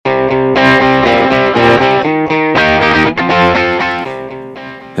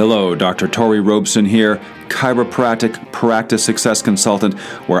Hello, Dr. Tori Robeson here, chiropractic practice success consultant,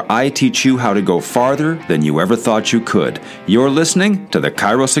 where I teach you how to go farther than you ever thought you could. You're listening to the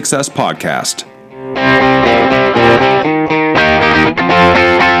Chiro Success Podcast.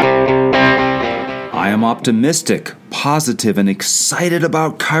 I am optimistic, positive, and excited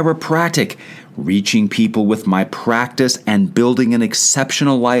about chiropractic, reaching people with my practice and building an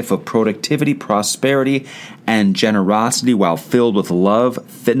exceptional life of productivity, prosperity, and generosity while filled with love,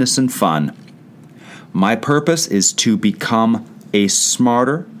 fitness, and fun. My purpose is to become a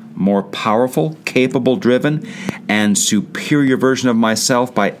smarter, more powerful, capable, driven, and superior version of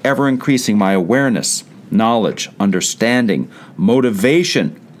myself by ever increasing my awareness, knowledge, understanding,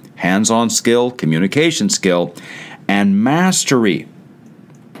 motivation, hands-on skill, communication skill, and mastery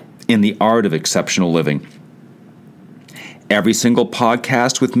in the art of exceptional living. Every single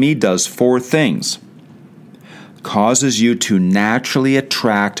podcast with me does 4 things. Causes you to naturally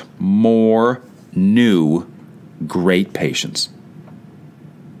attract more new, great patients.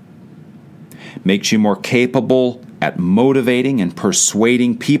 Makes you more capable at motivating and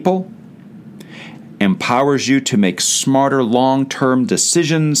persuading people. Empowers you to make smarter long-term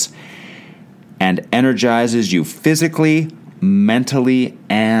decisions. And energizes you physically, mentally,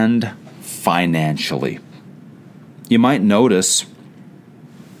 and financially. You might notice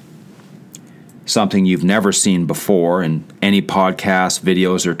something you've never seen before in any podcasts,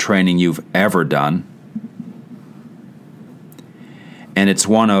 videos, or training you've ever done. And it's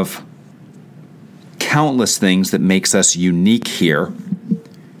one of countless things that makes us unique here.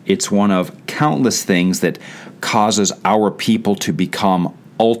 It's one of countless things that causes our people to become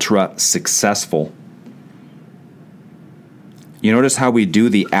ultra successful. You notice how we do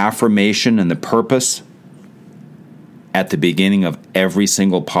the affirmation and the purpose at the beginning of every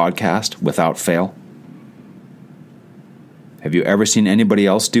single podcast without fail? Have you ever seen anybody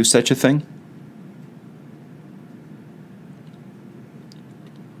else do such a thing?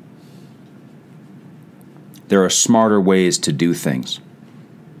 There are smarter ways to do things.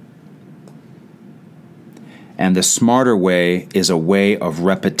 And the smarter way is a way of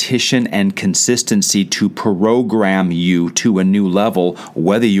repetition and consistency to program you to a new level,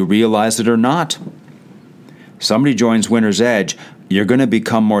 whether you realize it or not. Somebody joins Winner's Edge, you're going to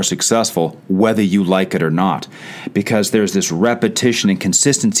become more successful, whether you like it or not, because there's this repetition and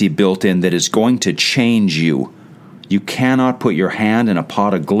consistency built in that is going to change you. You cannot put your hand in a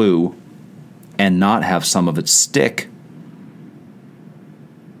pot of glue and not have some of it stick.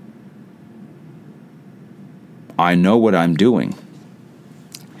 I know what I'm doing.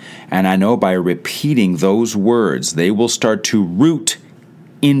 And I know by repeating those words, they will start to root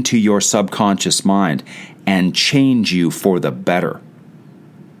into your subconscious mind and change you for the better.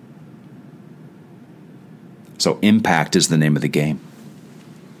 So impact is the name of the game.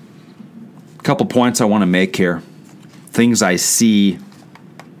 A couple points I want to make here. Things I see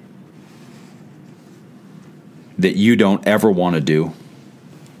that you don't ever want to do.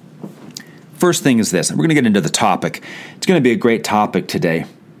 First thing is this, and we're going to get into the topic. It's going to be a great topic today.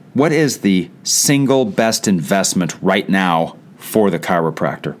 What is the single best investment right now for the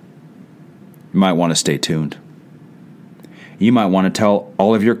chiropractor? You might want to stay tuned. You might want to tell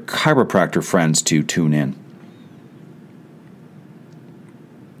all of your chiropractor friends to tune in.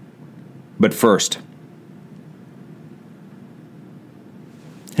 But first,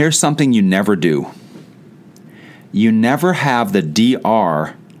 here's something you never do. You never have the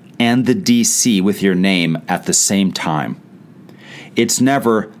DR and the DC with your name at the same time. It's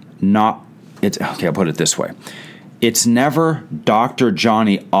never I'll put it this way. It's never Dr.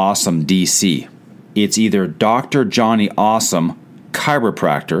 Johnny Awesome DC. It's either Dr. Johnny Awesome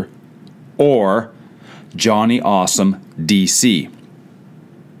Chiropractor or Johnny Awesome DC.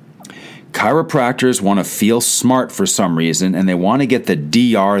 Chiropractors want to feel smart for some reason, and they want to get the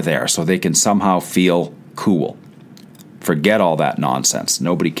DR there so they can somehow feel cool. Forget all that nonsense.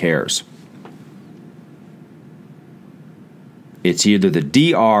 Nobody cares. It's either the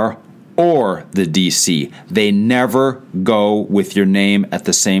DR or the DC. They never go with your name at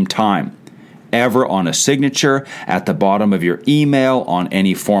the same time. Ever on a signature, at the bottom of your email, on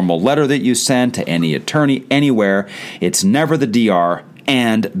any formal letter that you send to any attorney, anywhere, it's never the DR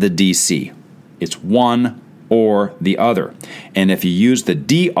and the DC. It's one or the other. And if you use the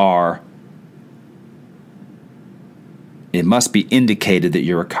DR, it must be indicated that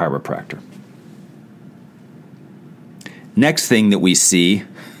you're a chiropractor. Next thing that we see,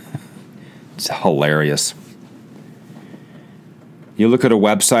 it's hilarious. You look at a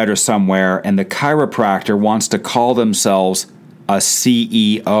website or somewhere, and the chiropractor wants to call themselves a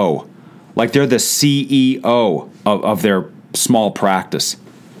CEO. Like they're the CEO of their small practice.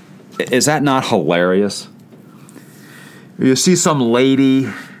 Is that not hilarious? You see some lady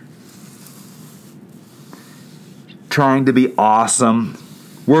trying to be awesome,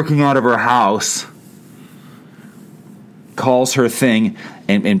 working out of her house, calls her thing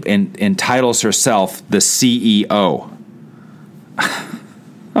and entitles herself the CEO.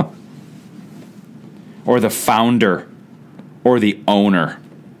 Or the founder, or the owner.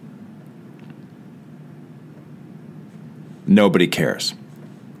 Nobody cares.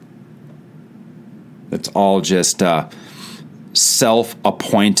 It's all just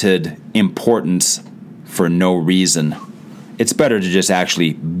self-appointed importance for no reason. It's better to just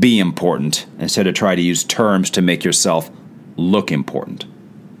actually be important instead of try to use terms to make yourself look important.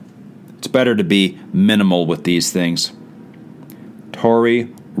 It's better to be minimal with these things.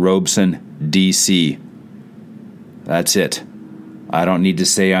 Tori Robeson, DC. That's it. I don't need to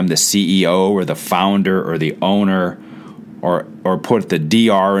say I'm the CEO or the founder or the owner or put the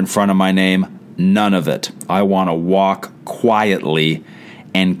DR in front of my name. None of it. I want to walk quietly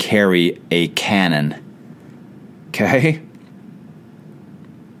and carry a cannon. Okay?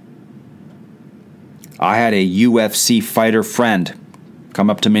 I had a UFC fighter friend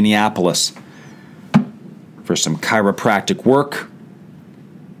come up to Minneapolis for some chiropractic work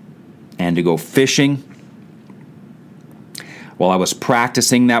and to go fishing. While I was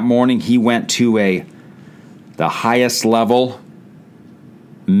practicing that morning, he went to the highest level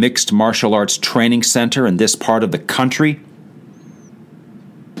mixed martial arts training center in this part of the country.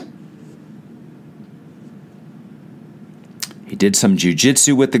 He did some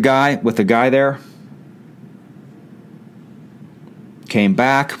jiu-jitsu with the guy there. Came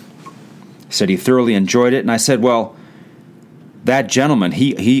back, said he thoroughly enjoyed it, and I said, well, that gentleman,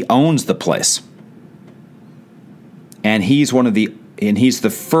 he owns the place. And he's the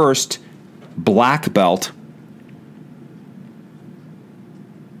first black belt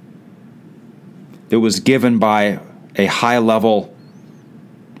that was given by a high-level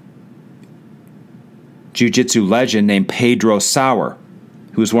jiu-jitsu legend named Pedro Sauer,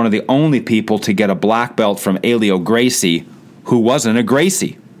 who was one of the only people to get a black belt from Helio Gracie, who wasn't a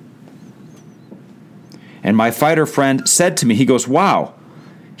Gracie. And my fighter friend said to me, he goes, wow,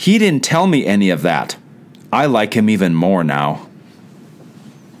 he didn't tell me any of that. I like him even more now.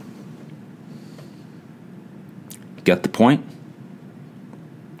 Get the point?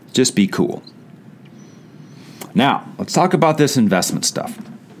 Just be cool. Now, let's talk about this investment stuff.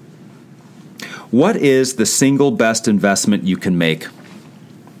 What is the single best investment you can make?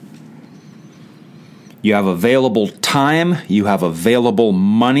 You have available time. You have available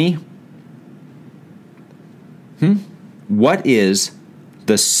money. What is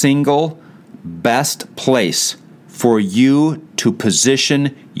the single best place for you to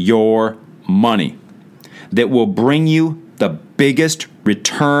position your money that will bring you the biggest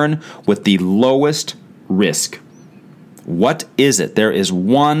return with the lowest risk? What is it? There is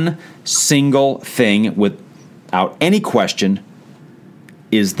one single thing without any question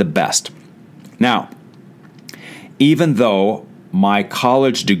is the best. Now, even though my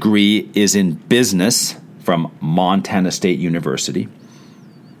college degree is in business from Montana State University,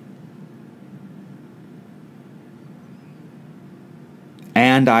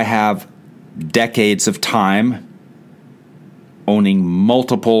 and I have decades of time owning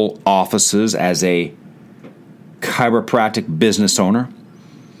multiple offices as a chiropractic business owner,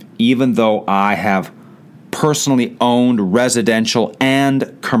 even though I have personally owned residential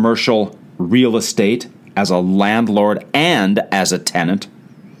and commercial real estate as a landlord and as a tenant,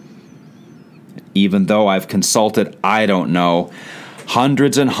 even though I've consulted, I don't know,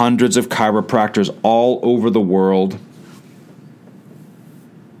 hundreds and hundreds of chiropractors all over the world,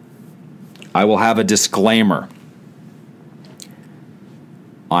 I will have a disclaimer.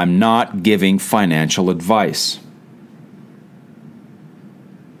 I'm not giving financial advice.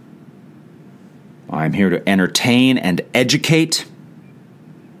 I'm here to entertain and educate.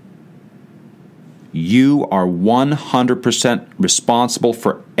 You are 100% responsible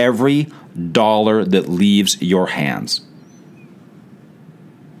for every dollar that leaves your hands.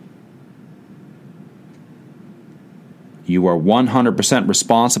 You are 100%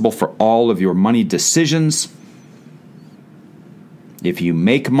 responsible for all of your money decisions. If you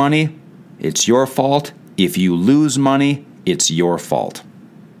make money, it's your fault. If you lose money, it's your fault.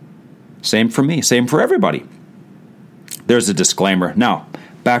 Same for me, same for everybody. There's a disclaimer. Now,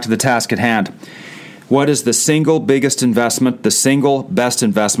 back to the task at hand. What is the single biggest investment, the single best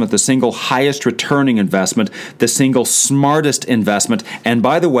investment, the single highest returning investment, the single smartest investment? And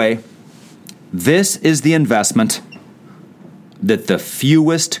by the way, this is the investment that the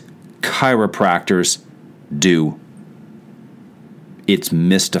fewest chiropractors do. it's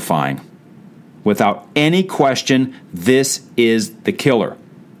mystifying. Without any question, this is the killer.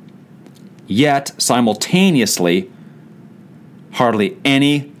 Yet, simultaneously, hardly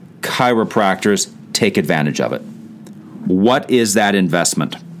any chiropractors take advantage of it. What is that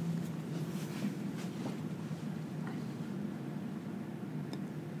investment?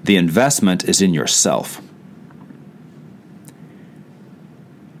 The investment is in yourself.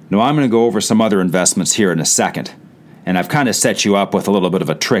 Now, I'm going to go over some other investments here in a second, and I've kind of set you up with a little bit of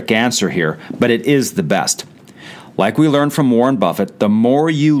a trick answer here, but it is the best. Like we learned from Warren Buffett, the more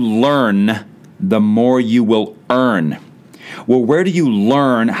you learn, the more you will earn. Well, where do you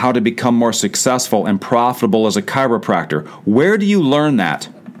learn how to become more successful and profitable as a chiropractor? Where do you learn that?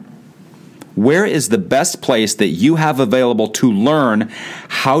 Where is the best place that you have available to learn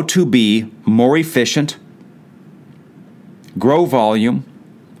how to be more efficient, grow volume,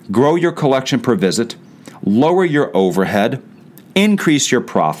 grow your collection per visit, lower your overhead, increase your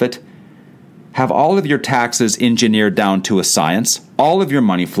profit, have all of your taxes engineered down to a science, all of your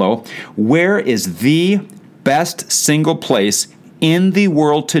money flow? Where is the best single place in the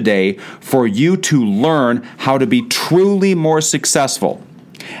world today for you to learn how to be truly more successful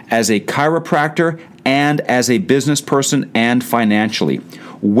as a chiropractor and as a business person and financially?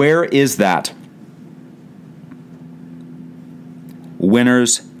 Where is that?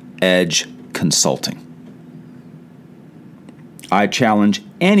 Winner's Edge Consulting. I challenge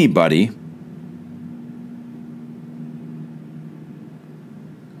anybody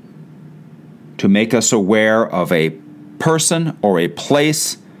to make us aware of a person or a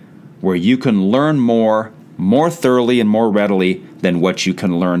place where you can learn more thoroughly and more readily than what you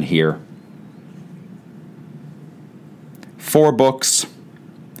can learn here. 4 books,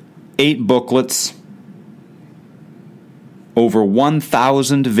 8 booklets, over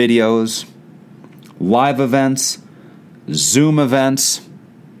 1,000 videos, live events, Zoom events,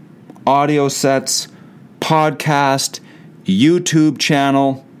 audio sets, podcast, YouTube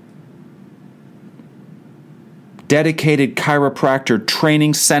channel, dedicated chiropractor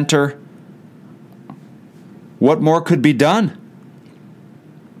training center. What more could be done?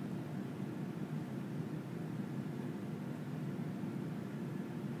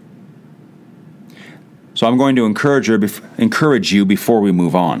 So I'm going to encourage you before we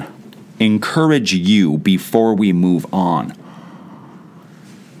move on. Encourage you before we move on.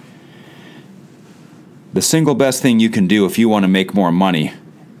 The single best thing you can do if you want to make more money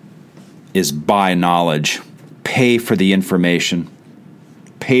is buy knowledge. Pay for the information.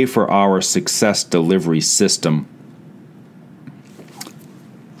 Pay for our success delivery system.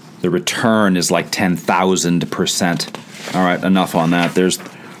 The return is like 10,000%. All right, enough on that. There's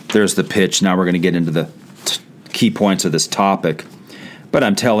the pitch. Now we're going to get into the key points of this topic. But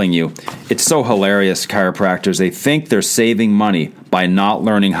I'm telling you, it's so hilarious, chiropractors. They think they're saving money by not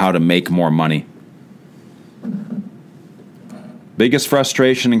learning how to make more money. Biggest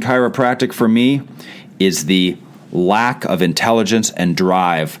frustration in chiropractic for me is the lack of intelligence and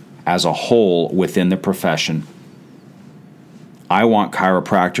drive as a whole within the profession. I want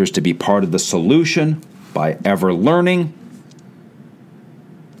chiropractors to be part of the solution by ever learning,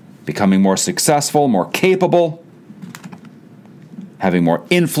 becoming more successful, more capable, having more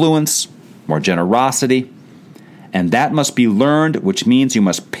influence, more generosity. And that must be learned, which means you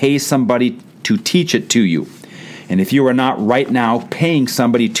must pay somebody to teach it to you. And if you are not right now paying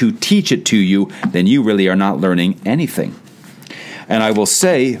somebody to teach it to you, then you really are not learning anything. And I will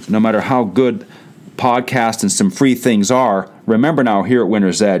say, no matter how good podcasts and some free things are, remember now here at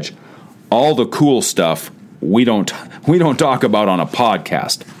Winner's Edge, all the cool stuff we don't talk about on a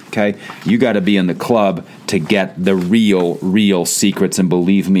podcast. Okay? You got to be in the club to get the real secrets, and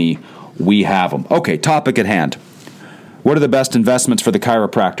believe me, we have them. Okay, topic at hand. What are the best investments for the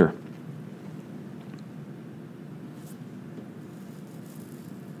chiropractor?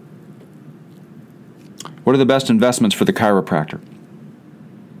 What are the best investments for the chiropractor?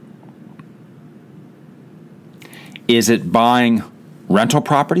 Is it buying rental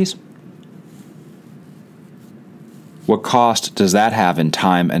properties? What cost does that have in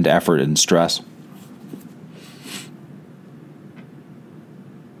time and effort and stress?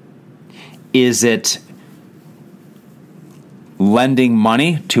 Is it lending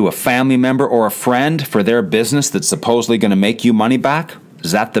money to a family member or a friend for their business that's supposedly going to make you money back?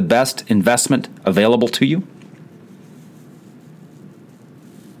 Is that the best investment available to you?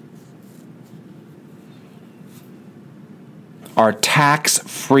 Are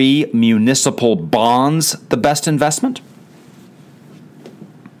tax-free municipal bonds the best investment?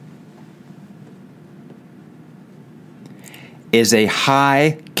 Is a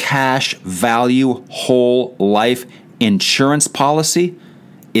high cash value whole life insurance policy,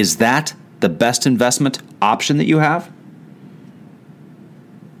 is that the best investment option that you have?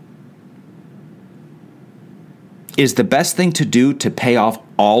 Is the best thing to do to pay off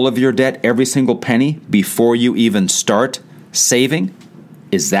all of your debt, every single penny, before you even start saving?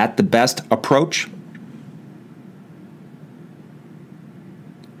 Is that the best approach?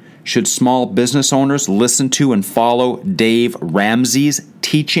 Should small business owners listen to and follow Dave Ramsey's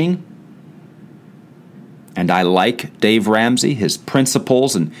teaching? And I like Dave Ramsey, his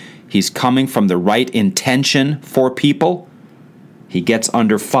principles, and he's coming from the right intention for people. He gets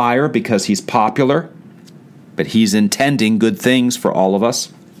under fire because he's popular, but he's intending good things for all of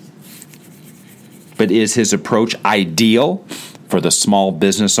us. But is his approach ideal for the small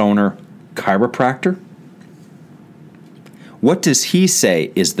business owner chiropractor? What does he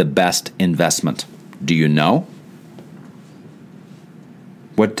say is the best investment? Do you know?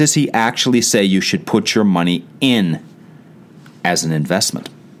 What does he actually say you should put your money in as an investment?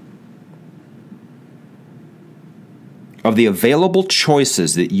 Of the available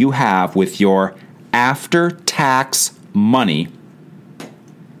choices that you have with your after-tax money,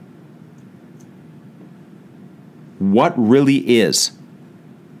 what really is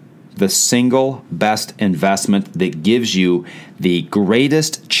the single best investment that gives you the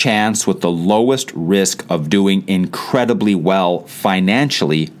greatest chance with the lowest risk of doing incredibly well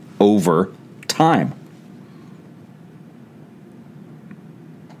financially over time?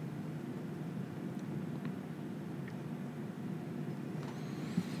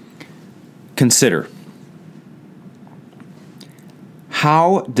 Consider,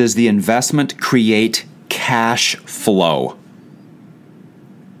 how does the investment create cash flow?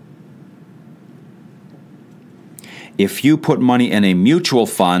 If you put money in a mutual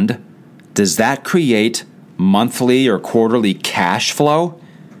fund, does that create monthly or quarterly cash flow?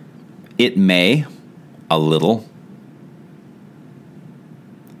 It may, a little.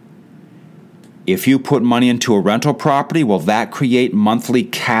 If you put money into a rental property, will that create monthly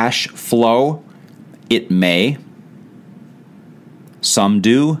cash flow? It may. Some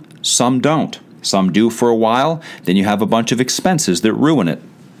do, some don't. Some do for a while, then you have a bunch of expenses that ruin it.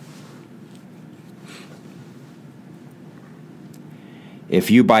 If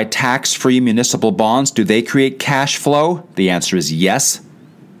you buy tax-free municipal bonds, do they create cash flow? The answer is yes.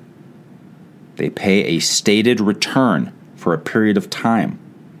 They pay a stated return for a period of time.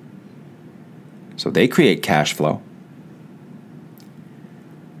 So they create cash flow.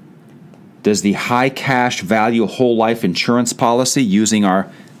 Does the high cash value whole life insurance policy, using our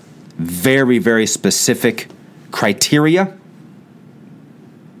very, very specific criteria,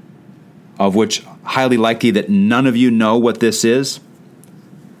 of which highly likely that none of you know what this is?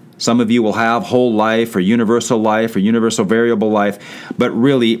 Some of you will have whole life or universal variable life, but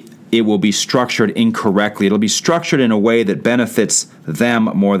really it will be structured incorrectly. It'll be structured in a way that benefits them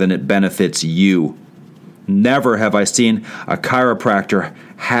more than it benefits you. Never have I seen a chiropractor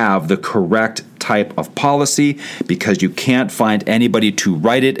have the correct type of policy, because you can't find anybody to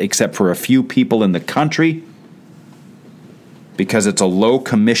write it except for a few people in the country, because it's a low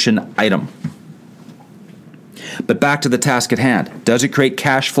commission item. But back to the task at hand. Does it create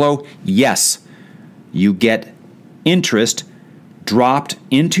cash flow? Yes. You get interest dropped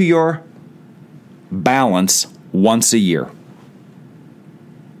into your balance once a year.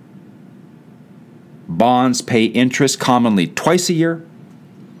 Bonds pay interest commonly twice a year.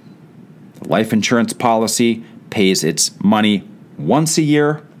 The life insurance policy pays its money once a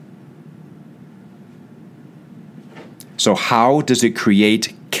year. So how does it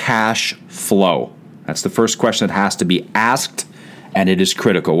create cash flow? That's the first question that has to be asked, and it is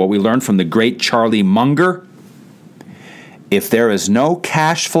critical. What we learned from the great Charlie Munger: if there is no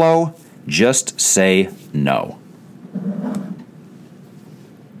cash flow, just say no.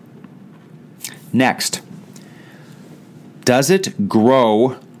 Next, does it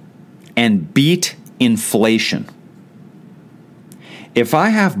grow and beat inflation? If I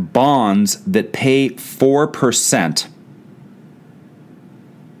have bonds that pay 4%,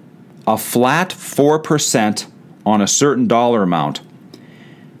 a flat 4% on a certain dollar amount,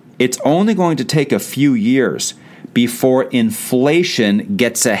 it's only going to take a few years before inflation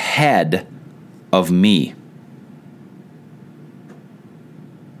gets ahead of me.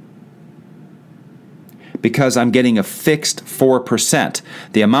 Because I'm getting a fixed 4%.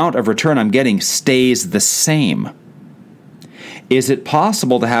 The amount of return I'm getting stays the same. Is it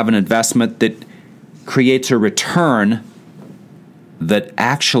possible to have an investment that creates a return that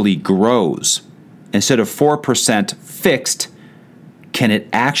actually grows? Instead of 4% fixed, can it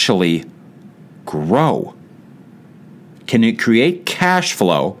actually grow? Can it create cash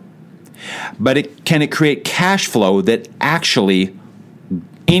flow But can it create cash flow that actually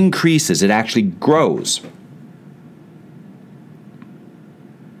increases, it actually grows?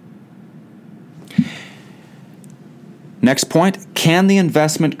 Next point, can the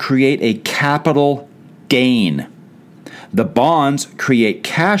investment create a capital gain? The bonds create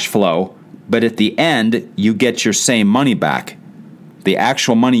cash flow, but at the end, you get your same money back. The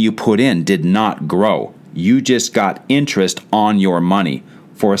actual money you put in did not grow. You just got interest on your money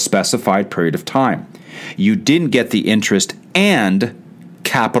for a specified period of time. You didn't get the interest and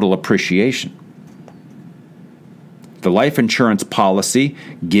capital appreciation. The life insurance policy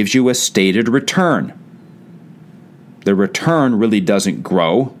gives you a stated return. The return really doesn't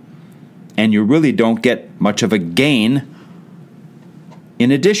grow, and you really don't get much of a gain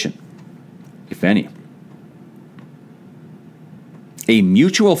in addition, if any. A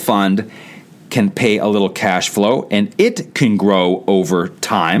mutual fund can pay a little cash flow, and it can grow over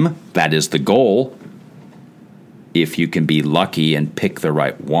time. That is the goal, if you can be lucky and pick the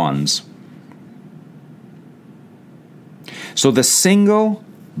right ones. So the single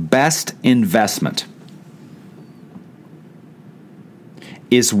best investment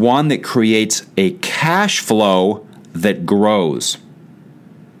is one that creates a cash flow that grows.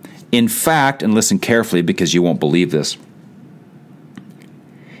 In fact, and listen carefully because you won't believe this,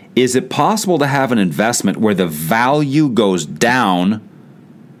 is it possible to have an investment where the value goes down,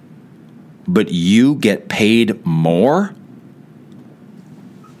 but you get paid more?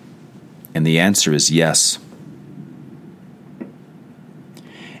 And the answer is yes.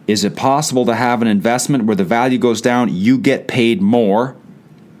 Is it possible to have an investment where the value goes down, you get paid more?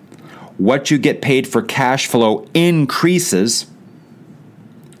 What you get paid for cash flow increases,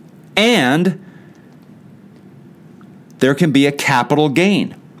 and there can be a capital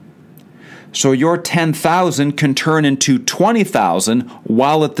gain. So your $10,000 can turn into $20,000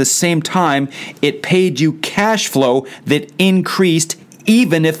 while at the same time it paid you cash flow that increased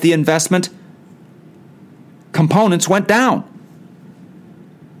even if the investment components went down.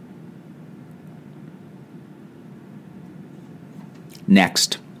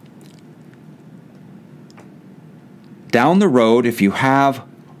 Next. Down the road, if you have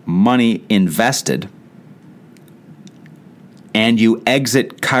money invested and you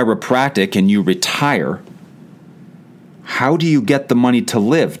exit chiropractic and you retire, how do you get the money to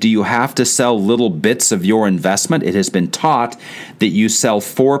live? Do you have to sell little bits of your investment? It has been taught that you sell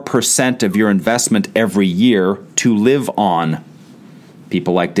 4% of your investment every year to live on.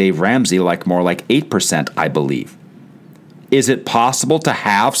 People like Dave Ramsey like more like 8%, I believe. Is it possible to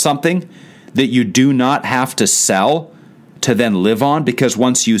have something that you do not have to sell to then live on? Because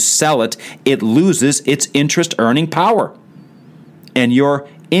once you sell it, it loses its interest earning power. And your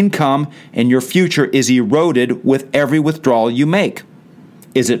income and your future is eroded with every withdrawal you make.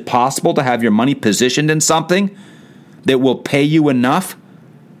 Is it possible to have your money positioned in something that will pay you enough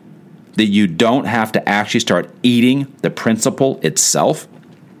that you don't have to actually start eating the principal itself?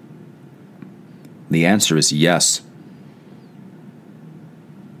 The answer is yes.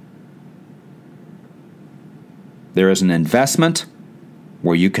 There is an investment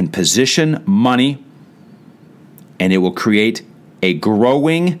where you can position money and it will create a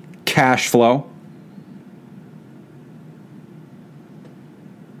growing cash flow.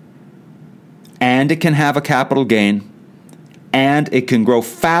 And it can have a capital gain. And it can grow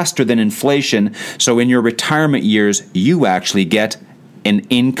faster than inflation. So in your retirement years, you actually get an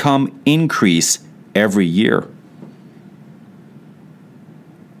income increase every year.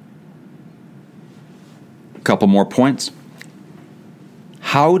 A couple more points.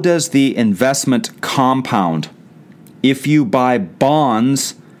 How does the investment compound? If you buy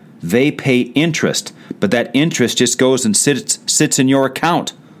bonds, they pay interest, but that interest just goes and sits in your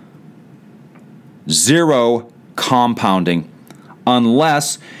account. Zero compounding,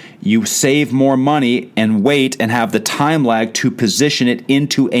 unless you save more money and wait and have the time lag to position it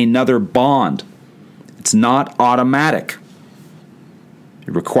into another bond. It's not automatic.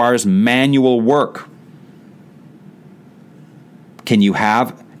 It requires manual work. Can you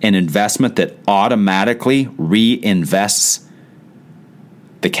have an investment that automatically reinvests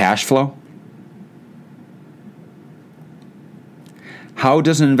the cash flow? How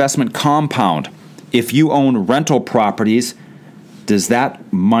does an investment compound? If you own rental properties, does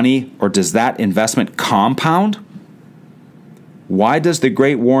that money or does that investment compound? Why does the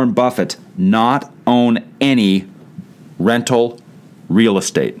great Warren Buffett not own any rental real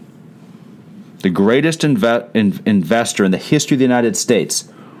estate? The greatest investor in the history of the United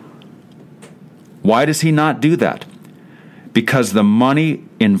States. Why does he not do that? Because the money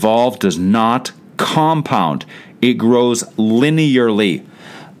involved does not compound. It grows linearly.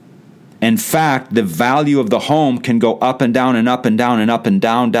 In fact, the value of the home can go up and down and up and down and up and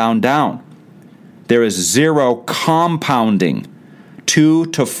down, down. There is zero compounding. 2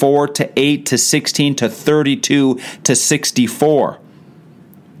 to 4 to 8 to 16 to 32 to 64.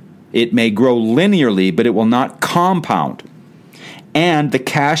 It may grow linearly, but it will not compound. And the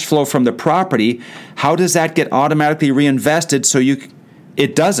cash flow from the property, how does that get automatically reinvested?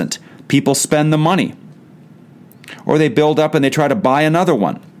 It doesn't. People spend the money. Or they build up and they try to buy another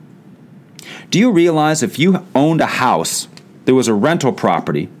one. Do you realize if you owned a house, there was a rental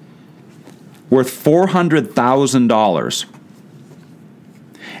property worth $400,000,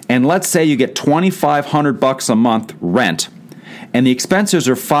 and let's say you get $2,500 a month rent, and the expenses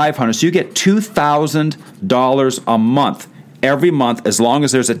are $500, so you get $2,000 a month every month as long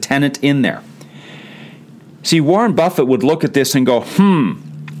as there's a tenant in there. See, Warren Buffett would look at this and go,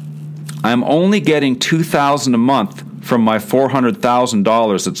 I'm only getting $2,000 a month from my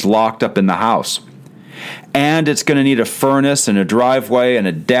 $400,000 that's locked up in the house. And it's going to need a furnace and a driveway and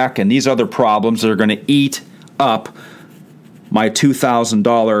a deck and these other problems that are going to eat up my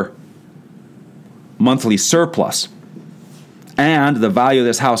 $2,000 monthly surplus. And the value of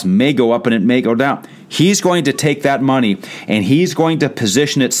this house may go up and it may go down. He's going to take that money and he's going to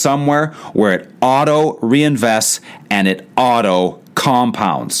position it somewhere where it auto reinvests and it auto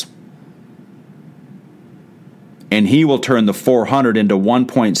compounds. And he will turn the 400 into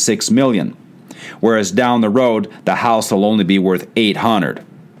 1.6 million. Whereas down the road, the house will only be worth 800.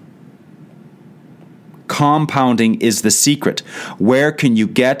 Compounding is the secret. Where can you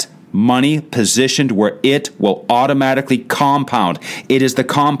get money positioned where it will automatically compound? It is the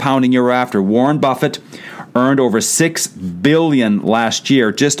compounding you're after. Warren Buffett earned over $6 billion last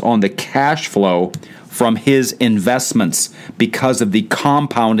year just on the cash flow from his investments because of the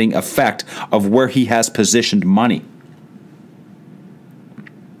compounding effect of where he has positioned money.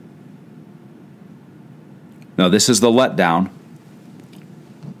 Now, this is the letdown.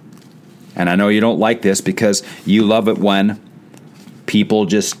 And I know you don't like this because you love it when people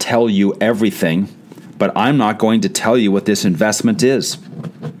just tell you everything, but I'm not going to tell you what this investment is.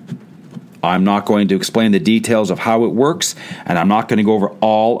 I'm not going to explain the details of how it works, and I'm not going to go over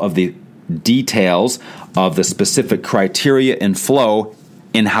all of the details of the specific criteria and flow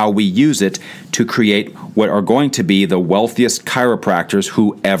in how we use it to create what are going to be the wealthiest chiropractors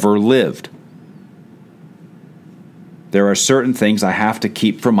who ever lived. There are certain things I have to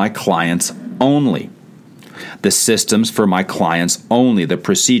keep for my clients only. The systems for my clients only, the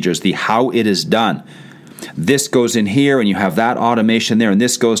procedures, the how it is done. This goes in here and you have that automation there and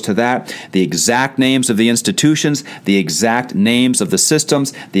this goes to that. The exact names of the institutions, the exact names of the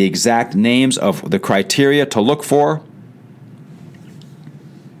systems, the exact names of the criteria to look for.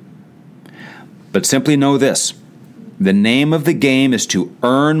 But simply know this. The name of the game is to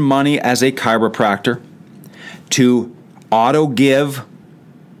earn money as a chiropractor, to auto-give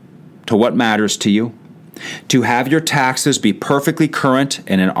to what matters to you, to have your taxes be perfectly current,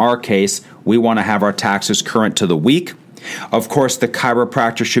 and in our case, we want to have our taxes current to the week. Of course, the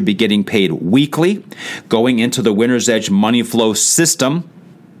chiropractor should be getting paid weekly, going into the Winner's Edge money flow system.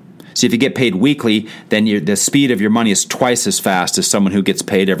 See, if you get paid weekly, then the speed of your money is twice as fast as someone who gets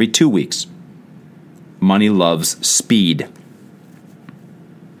paid every 2 weeks. Money loves speed.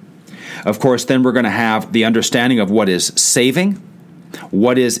 Of course, then we're going to have the understanding of what is saving,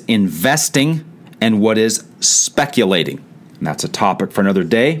 what is investing, and what is speculating. And that's a topic for another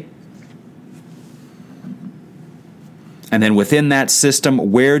day. And then within that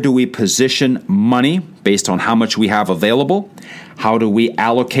system, where do we position money based on how much we have available? How do we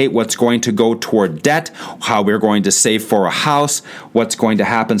allocate what's going to go toward debt? How we're going to save for a house? What's going to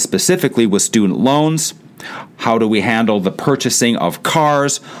happen specifically with student loans? How do we handle the purchasing of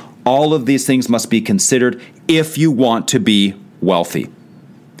cars? All of these things must be considered if you want to be wealthy.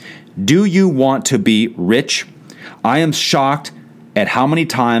 Do you want to be rich? I am shocked at how many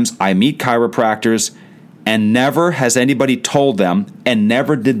times I meet chiropractors and never has anybody told them, and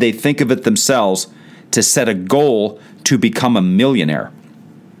never did they think of it themselves, to set a goal to become a millionaire.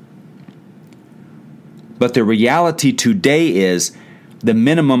 But the reality today is the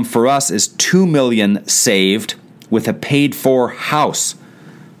minimum for us is $2 million saved with a paid-for house.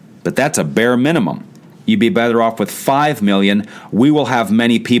 But that's a bare minimum. You'd be better off with $5 million. We will have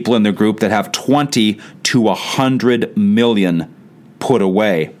many people in the group that have $20 to $100 million put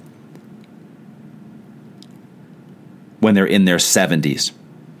away when they're in their 70s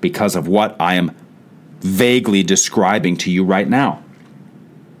because of what I am vaguely describing to you right now.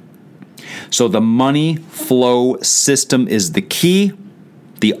 So the money flow system is the key.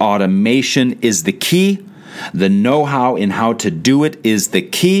 The automation is the key. The know-how in how to do it is the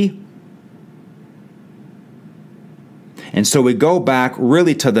key. And so we go back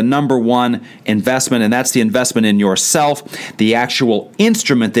really to the number one investment, and that's the investment in yourself, the actual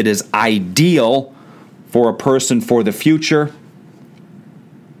instrument that is ideal for a person for the future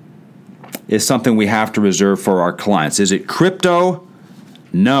is something we have to reserve for our clients. Is it crypto?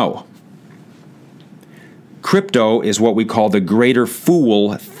 No. Crypto is what we call the greater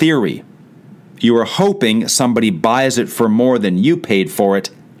fool theory. You are hoping somebody buys it for more than you paid for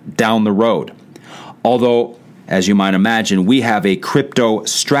it down the road. Although, as you might imagine, we have a crypto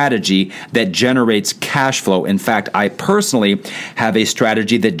strategy that generates cash flow. In fact, I personally have a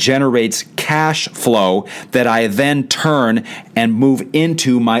strategy that generates cash flow that I then turn and move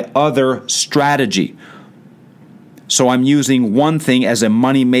into my other strategy. So I'm using one thing as a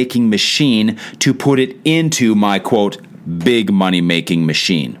money-making machine to put it into my, quote, big money-making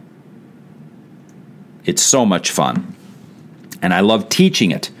machine. It's so much fun. And I love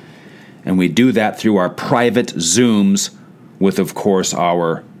teaching it. And we do that through our private Zooms with, of course,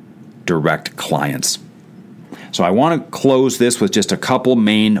 our direct clients. So I want to close this with just a couple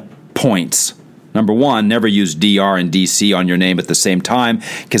main points. Number one, never use DR and DC on your name at the same time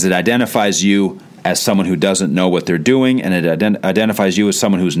because it identifies you as someone who doesn't know what they're doing, and it identifies you as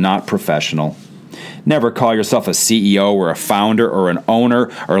someone who's not professional. Never call yourself a CEO or a founder or an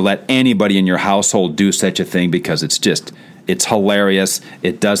owner or let anybody in your household do such a thing because it's hilarious.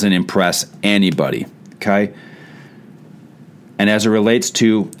 It doesn't impress anybody, okay? And as it relates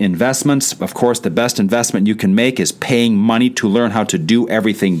to investments, of course, the best investment you can make is paying money to learn how to do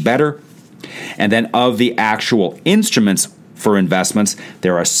everything better. And then of the actual instruments for investments,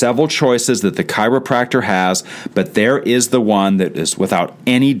 there are several choices that the chiropractor has, but there is the one that is without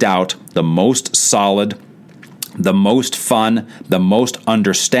any doubt the most solid, the most fun, the most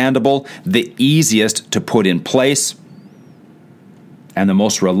understandable, the easiest to put in place, and the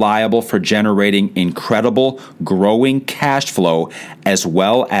most reliable for generating incredible growing cash flow as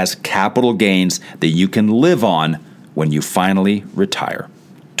well as capital gains that you can live on when you finally retire.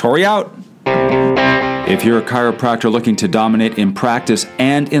 Tori out! If you're a chiropractor looking to dominate in practice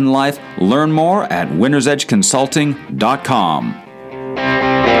and in life, learn more at winnersedgeconsulting.com.